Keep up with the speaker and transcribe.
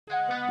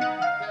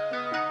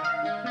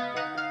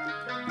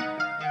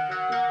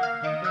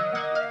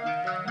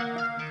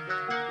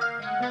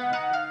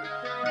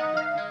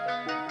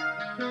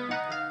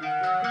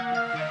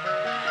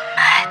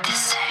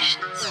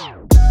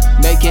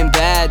making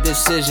bad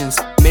decisions,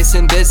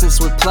 mixing business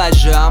with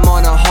pleasure. I'm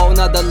on a whole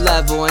nother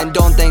level and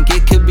don't think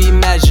it could be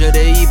measured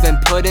or even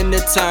put into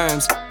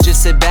terms.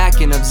 Just sit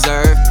back and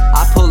observe.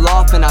 I pull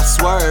off and I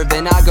swerve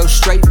and I go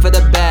straight for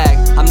the bag.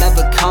 I'm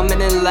never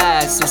coming in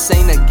last, this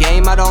ain't a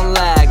game, I don't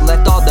lag.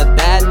 Left all the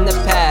bad in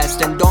the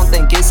past and don't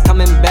think it's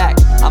coming back.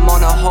 I'm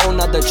on a whole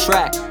nother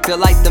track, feel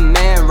like the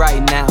man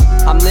right now.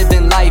 I'm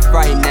living life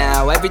right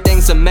now,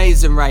 everything's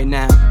amazing right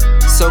now.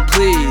 So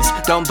please,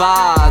 don't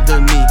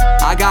bother me,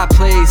 I got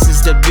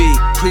places to be.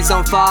 Please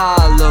don't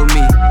follow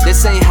me,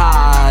 this ain't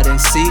hide and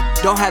seek.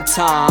 Don't have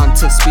time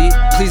to speak,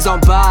 please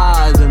don't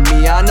bother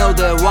me. I know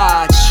they're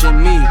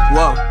watching me,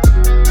 whoa.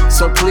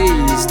 So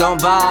please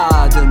don't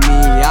bother me,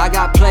 I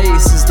got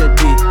places to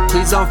be.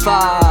 Please don't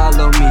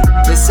follow me,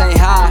 this ain't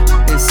hide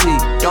and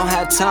seek. Don't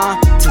have time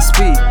to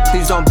speak,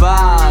 please don't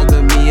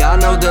bother me. I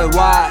know they're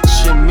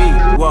watching me,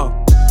 whoa.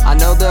 I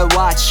know they're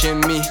watching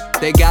me,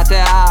 they got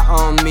their eye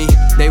on me.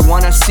 They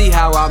wanna see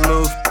how I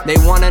move, they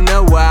wanna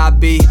know where I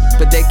be,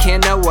 but they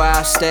can't know where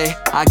I stay.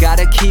 I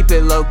gotta keep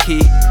it low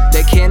key,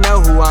 they can't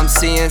know who I'm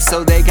seeing,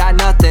 so they got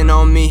nothing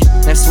on me.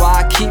 That's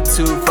why I keep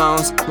 2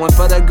 phones, one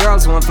for the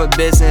girls, one for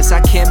business.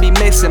 I can't be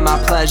mixing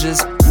my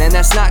pleasures, man,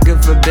 that's not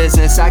good for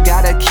business. I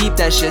gotta keep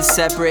that shit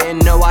separate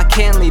and know I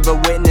can't leave a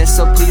witness.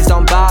 So please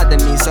don't bother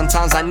me,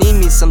 sometimes I need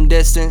me some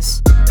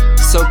distance.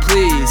 So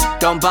please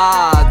don't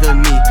bother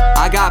me,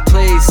 I got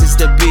places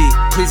to be.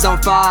 Please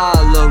don't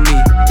follow me,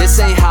 this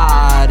ain't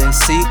hide and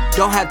seek.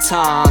 Don't have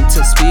time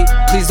to speak,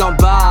 please don't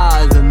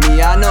bother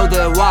me. I know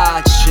they're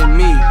watching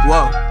me,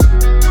 whoa.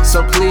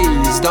 So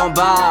please don't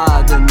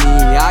bother me,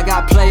 I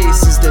got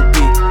places to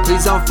be.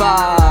 Please don't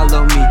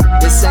follow me,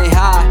 this ain't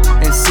hide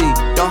and seek.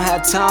 Don't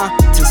have time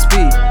to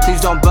speak,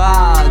 please don't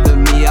bother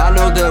me. I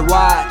know they're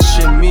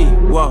watching me,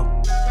 whoa.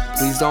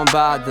 Please don't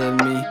bother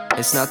me,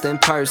 it's nothing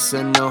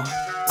personal.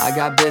 I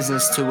got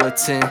business to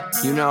attend,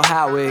 you know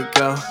how it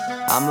go.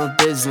 I'm a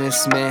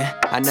businessman,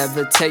 I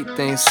never take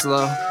things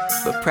slow.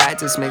 But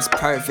practice makes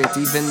perfect,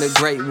 even the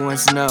great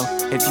ones know.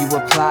 If you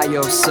apply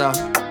yourself,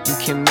 you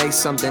can make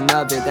something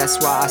of it. That's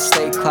why I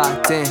stay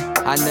clocked in,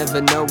 I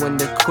never know when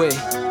to quit.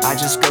 I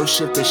just go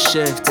shift to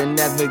shift and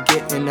never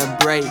get in a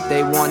break.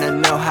 They wanna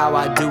know how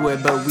I do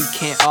it, but we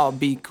can't all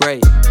be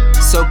great.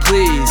 So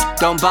please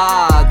don't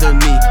bother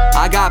me,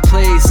 I got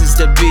places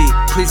to be.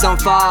 Please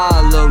don't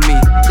follow me,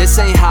 this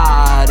ain't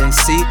hide and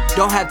seek.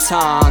 Don't have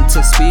time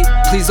to speak,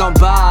 please don't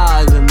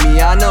bother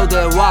me. I know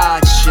they're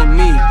watching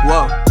me,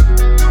 whoa.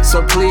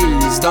 So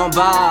please don't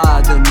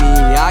bother me,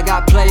 I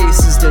got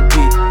places to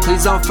be.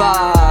 Please don't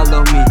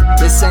follow me,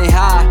 this ain't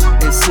hide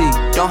and seek.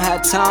 Don't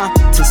have time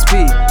to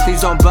speak,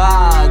 please don't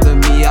bother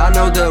me. I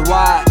know they're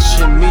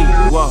watching me,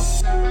 whoa.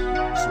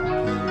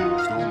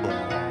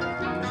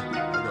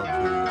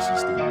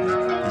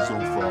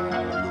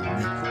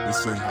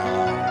 This ain't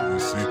hide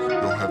and seek.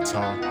 Don't have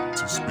time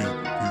to speak.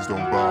 Please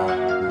don't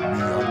bother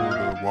me. I know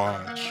they're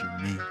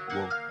watching me.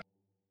 Whoa.